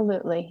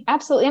 Absolutely.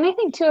 Absolutely. And I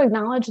think to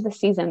acknowledge the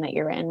season that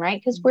you're in,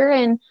 right? Because we're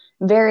in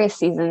various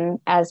seasons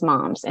as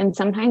moms. And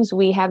sometimes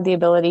we have the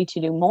ability to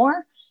do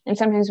more and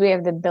sometimes we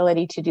have the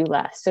ability to do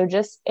less. So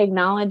just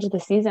acknowledge the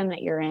season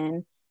that you're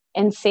in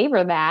and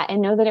savor that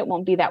and know that it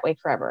won't be that way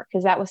forever.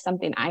 Because that was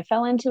something I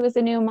fell into as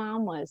a new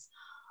mom was,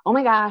 oh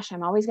my gosh,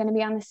 I'm always going to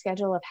be on the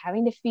schedule of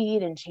having to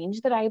feed and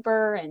change the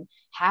diaper and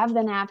have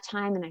the nap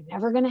time. And I'm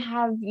never going to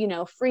have,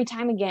 free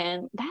time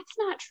again. That's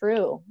not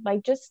true.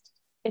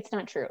 It's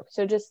not true.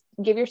 So just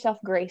give yourself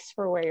grace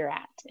for where you're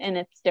at. And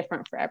it's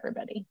different for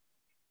everybody.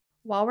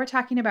 While we're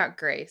talking about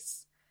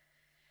grace,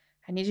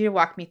 I need you to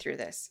walk me through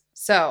this.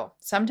 So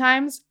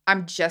sometimes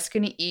I'm just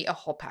going to eat a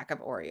whole pack of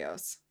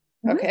Oreos.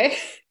 Mm-hmm. Okay.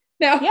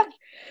 Now, yeah.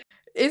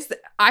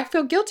 I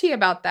feel guilty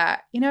about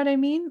that. You know what I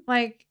mean?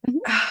 Like,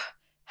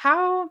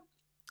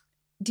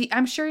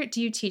 I'm sure,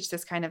 do you teach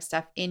this kind of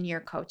stuff in your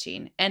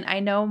coaching? And I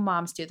know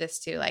moms do this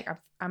too. Like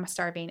I'm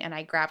starving and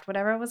I grabbed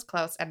whatever was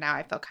close and now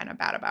I feel kind of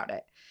bad about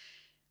it.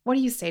 What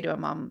do you say to a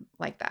mom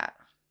like that?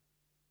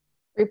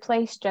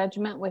 Replace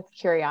judgment with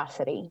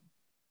curiosity.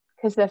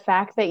 Because the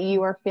fact that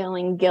you are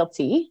feeling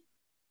guilty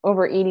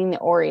over eating the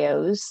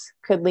Oreos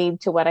could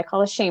lead to what I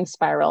call a shame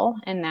spiral.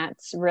 And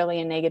that's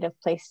really a negative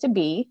place to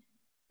be.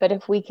 But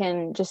if we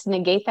can just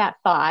negate that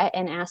thought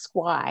and ask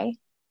why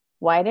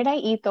did I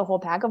eat the whole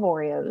pack of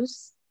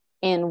Oreos?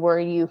 And were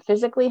you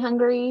physically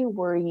hungry?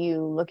 Were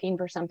you looking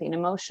for something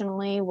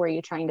emotionally? Were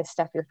you trying to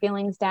stuff your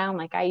feelings down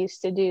like I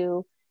used to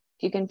do?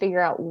 If you can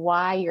figure out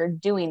why you're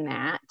doing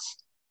that,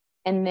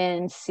 and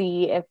then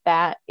see if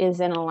that is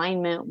in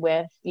alignment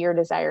with your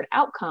desired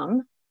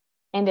outcome.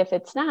 And if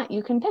it's not,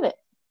 you can pivot.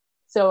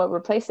 So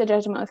replace the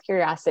judgment with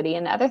curiosity.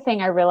 And the other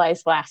thing I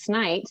realized last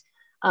night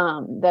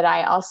that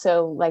I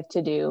also like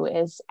to do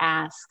is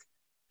ask,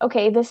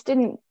 okay, this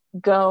didn't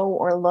go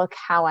or look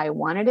how I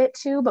wanted it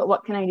to, but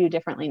what can I do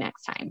differently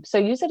next time? So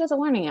use it as a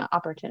learning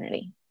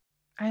opportunity.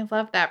 I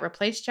love that.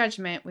 Replace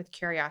judgment with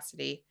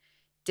curiosity.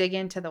 Dig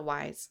into the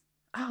whys.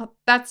 Oh,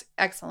 that's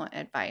excellent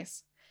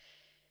advice.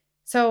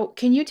 So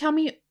can you tell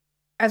me,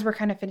 as we're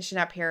kind of finishing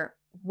up here,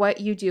 what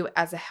you do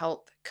as a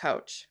health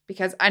coach?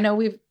 Because I know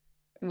we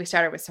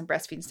started with some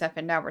breastfeeding stuff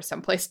and now we're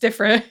someplace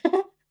different.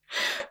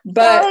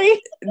 But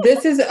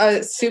this is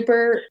a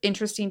super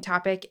interesting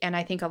topic. And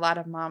I think a lot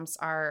of moms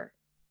are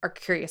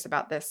curious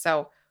about this.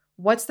 So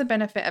what's the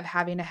benefit of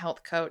having a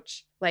health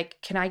coach? Like,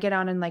 can I get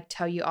on and like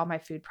tell you all my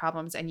food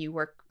problems and you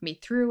work me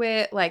through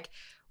it? Like,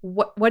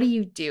 what do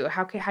you do?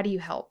 How do you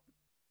help?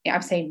 Yeah,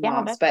 I'm saying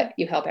moms, but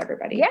you help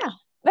everybody. Yeah,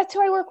 that's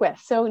who I work with.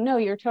 So no,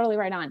 you're totally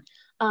right on.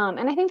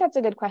 And I think that's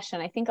a good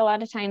question. I think a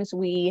lot of times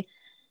we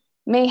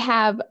may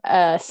have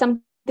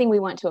something we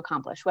want to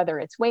accomplish, whether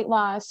it's weight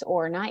loss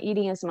or not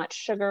eating as much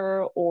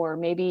sugar, or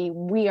maybe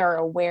we are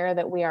aware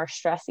that we are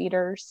stress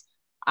eaters.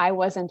 I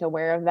wasn't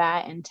aware of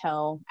that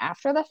until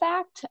after the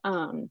fact.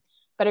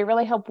 But I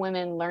really help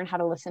women learn how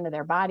to listen to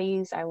their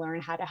bodies. I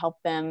learn how to help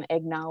them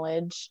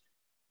acknowledge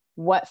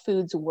what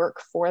foods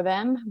work for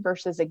them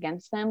versus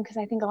against them. Because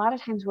I think a lot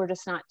of times we're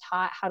just not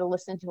taught how to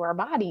listen to our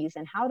bodies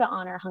and how to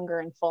honor hunger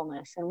and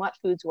fullness and what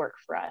foods work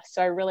for us.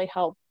 So I really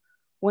help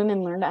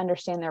women learn to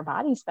understand their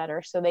bodies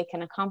better so they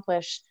can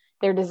accomplish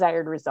their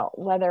desired result,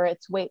 whether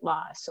it's weight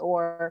loss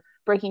or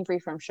breaking free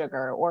from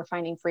sugar or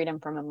finding freedom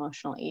from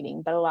emotional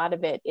eating. But a lot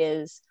of it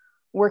is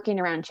working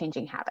around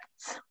changing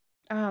habits.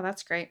 Oh,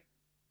 that's great.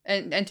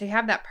 And to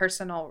have that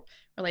personal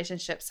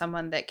relationship,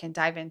 someone that can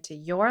dive into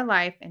your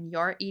life and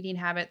your eating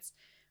habits,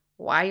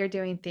 why you're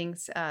doing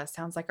things,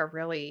 sounds like a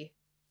really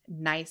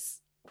nice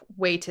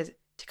way to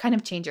kind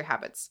of change your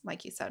habits,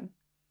 like you said.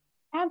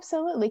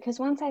 Absolutely, because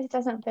one size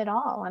doesn't fit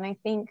all. And I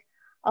think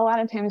a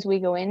lot of times we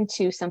go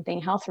into something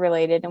health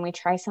related and we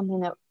try something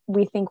that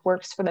we think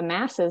works for the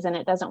masses and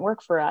it doesn't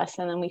work for us.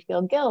 And then we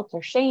feel guilt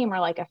or shame or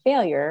like a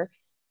failure.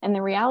 And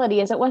the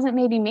reality is it wasn't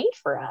maybe made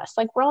for us.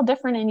 Like, we're all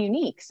different and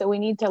unique. So we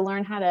need to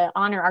learn how to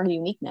honor our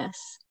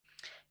uniqueness.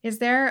 Is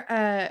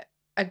there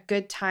a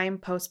good time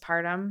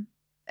postpartum?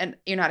 And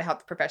you're not a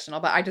health professional,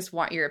 but I just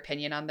want your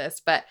opinion on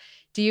this. But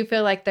do you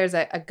feel like there's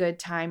a good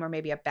time or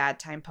maybe a bad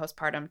time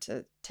postpartum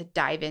to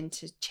dive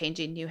into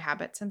changing new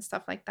habits and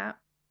stuff like that?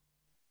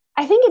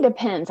 I think it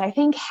depends. I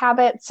think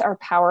habits are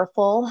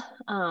powerful.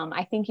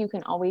 I think you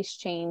can always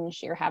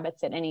change your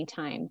habits at any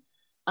time.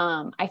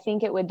 I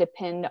think it would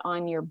depend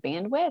on your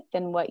bandwidth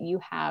and what you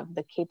have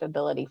the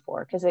capability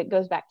for, because it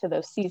goes back to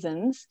those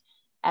seasons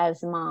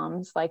as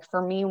moms. Like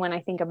for me, when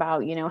I think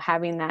about,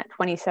 having that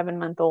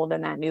 27-month-old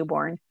and that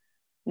newborn,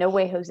 no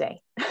way,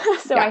 Jose.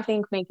 So Yeah. I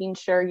think making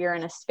sure you're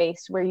in a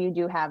space where you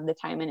do have the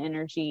time and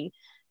energy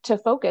to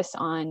focus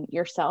on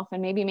yourself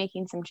and maybe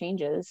making some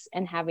changes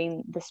and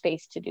having the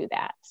space to do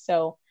that.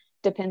 So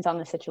depends on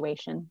the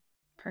situation.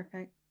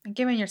 Perfect. And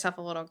giving yourself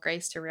a little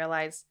grace to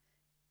realize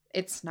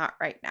it's not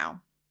right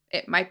now.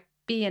 It might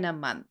be in a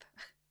month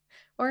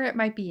or it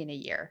might be in a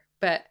year,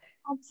 but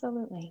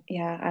Absolutely.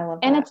 yeah, I love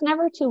that. And it's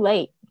never too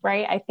late,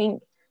 right? I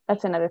think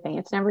that's another thing.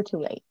 It's never too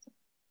late.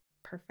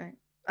 Perfect.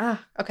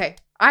 Okay.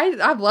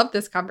 I've loved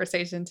this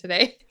conversation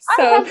today.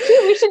 I have too.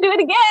 We should do it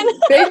again.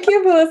 Thank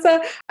you,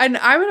 Melissa. And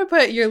I'm going to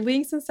put your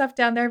links and stuff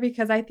down there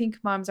because I think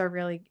moms are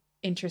really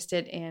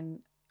interested in,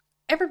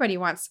 everybody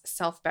wants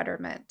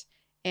self-betterment.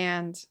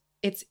 And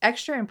it's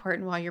extra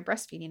important while you're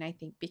breastfeeding, I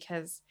think,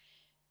 because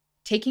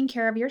taking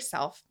care of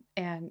yourself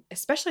and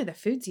especially the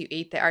foods you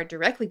eat that are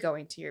directly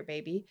going to your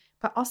baby,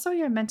 but also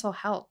your mental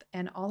health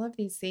and all of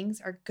these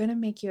things are going to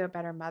make you a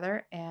better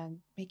mother and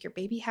make your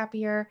baby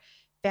happier,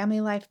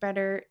 family life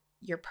better,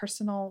 your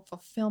personal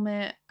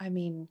fulfillment. I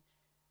mean,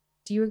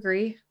 do you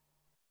agree?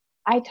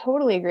 I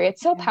totally agree.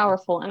 It's so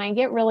powerful. And I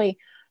get really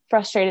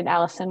frustrated,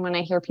 Allison, when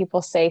I hear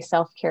people say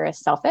self-care is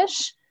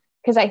selfish,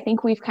 because I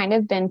think we've kind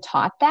of been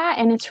taught that.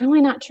 And it's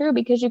really not true,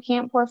 because you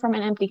can't pour from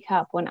an empty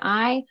cup. When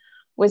I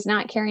was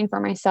not caring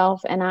for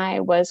myself and I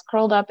was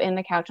curled up in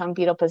the couch on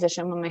fetal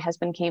position when my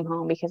husband came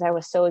home because I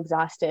was so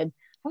exhausted,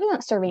 I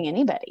wasn't serving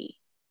anybody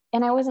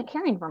and I wasn't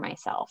caring for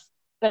myself.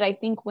 But I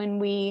think when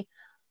we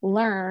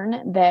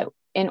learn that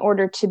in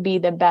order to be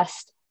the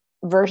best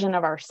version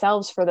of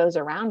ourselves for those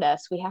around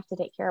us, we have to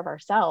take care of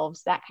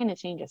ourselves, that kind of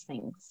changes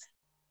things.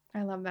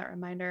 I love that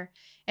reminder.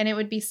 And it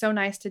would be so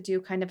nice to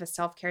do kind of a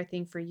self-care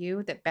thing for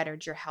you that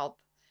bettered your health,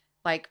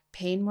 like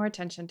paying more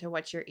attention to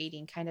what you're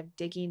eating, kind of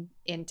digging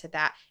into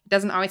that. It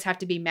doesn't always have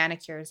to be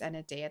manicures and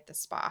a day at the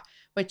spa,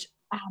 which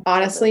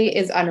honestly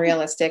is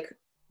unrealistic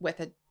with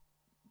a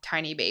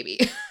tiny baby.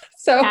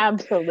 So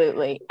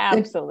Absolutely.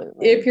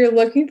 if you're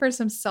looking for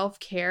some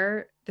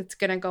self-care that's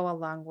going to go a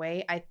long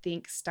way, I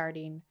think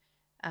starting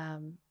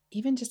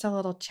even just a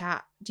little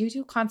chat. Do you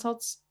do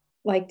consults?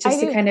 Like just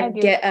to kind of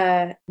get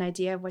an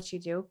idea of what you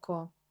do?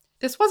 Cool.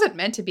 This wasn't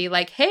meant to be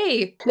like,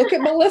 hey, look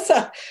at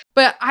Melissa.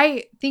 But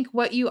I think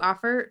what you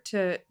offer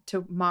to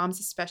moms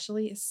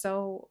especially is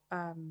so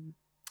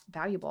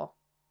valuable.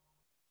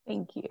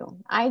 Thank you.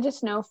 I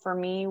just know for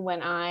me,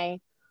 when I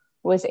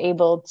was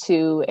able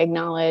to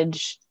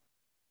acknowledge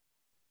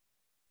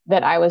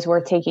that I was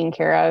worth taking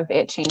care of,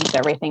 it changed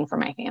everything for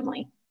my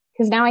family.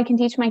 Because now I can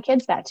teach my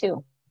kids that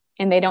too.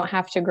 And they don't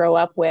have to grow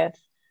up with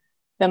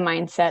the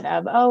mindset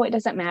of, oh, it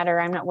doesn't matter,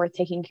 I'm not worth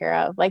taking care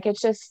of. Like,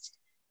 it's just,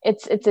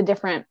 it's a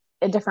different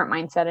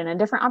mindset and a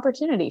different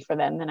opportunity for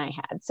them than I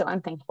had. So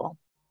I'm thankful.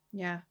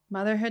 Yeah.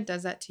 Motherhood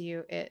does that to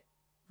you. It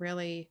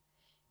really,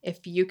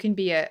 if you can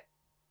be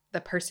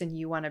the person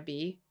you want to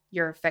be,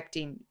 you're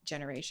affecting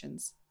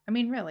generations. I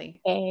mean,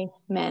 really.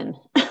 Amen.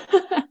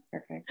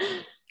 Perfect.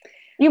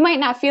 You might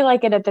not feel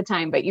like it at the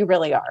time, but you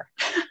really are.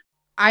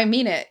 I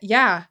mean it.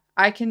 Yeah.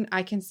 I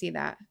can see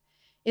that.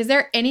 Is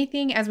there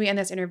anything as we end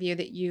this interview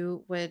that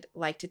you would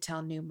like to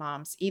tell new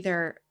moms,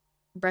 either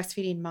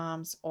breastfeeding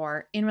moms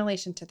or in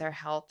relation to their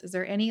health? Is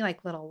there any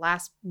like little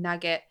last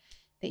nugget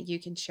that you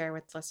can share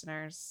with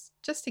listeners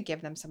just to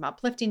give them some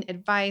uplifting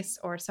advice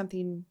or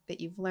something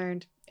that you've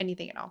learned,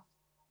 anything at all?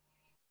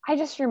 I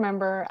just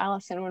remember,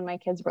 Allison, when my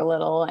kids were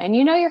little, and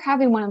you're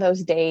having one of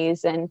those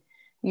days and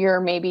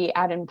you're maybe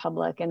out in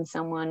public and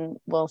someone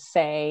will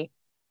say,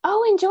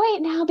 oh, enjoy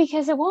it now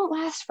because it won't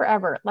last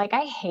forever. Like,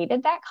 I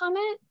hated that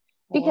comment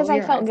because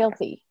I felt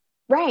guilty.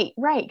 Right.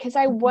 Because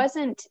I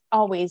wasn't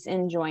always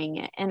enjoying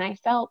it. And I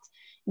felt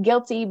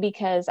guilty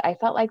because I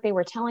felt like they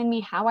were telling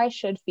me how I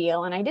should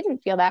feel. And I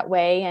didn't feel that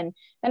way. And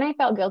then I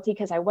felt guilty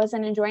because I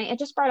wasn't enjoying it. It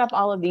just brought up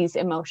all of these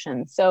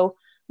emotions. So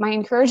my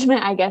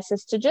encouragement, I guess,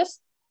 is to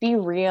just be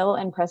real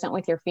and present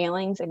with your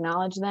feelings,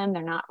 acknowledge them.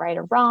 They're not right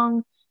or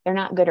wrong. They're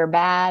not good or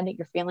bad.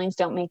 Your feelings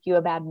don't make you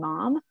a bad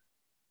mom.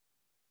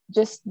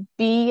 Just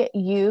be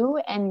you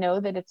and know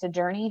that it's a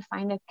journey.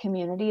 Find a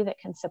community that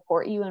can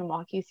support you and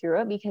walk you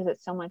through it, because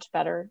it's so much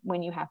better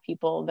when you have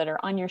people that are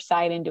on your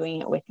side and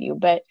doing it with you.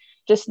 But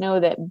just know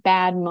that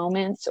bad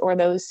moments or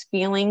those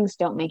feelings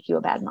don't make you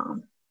a bad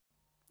mom.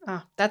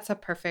 Oh, that's a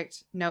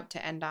perfect note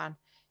to end on.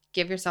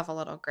 Give yourself a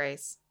little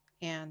grace,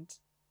 and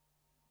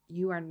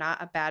you are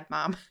not a bad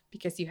mom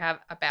because you have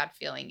a bad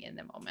feeling in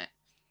the moment.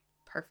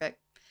 Perfect.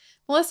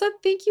 Melissa,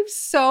 thank you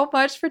so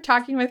much for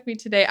talking with me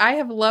today. I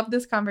have loved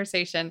this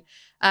conversation.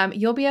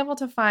 You'll be able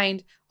to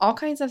find all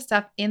kinds of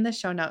stuff in the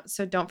show notes,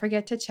 so don't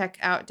forget to check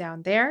out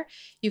down there.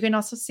 You can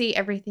also see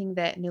everything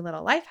that New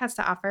Little Life has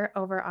to offer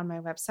over on my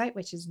website,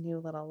 which is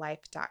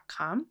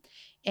newlittlelife.com.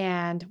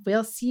 And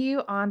we'll see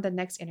you on the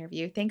next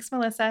interview. Thanks,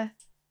 Melissa.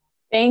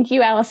 Thank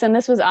you, Allison.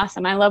 This was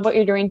awesome. I love what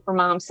you're doing for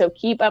moms. So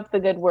keep up the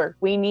good work.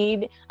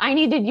 I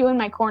needed you in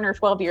my corner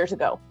 12 years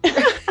ago.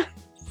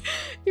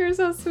 You're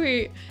so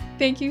sweet.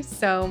 Thank you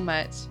so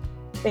much.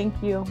 Thank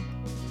you.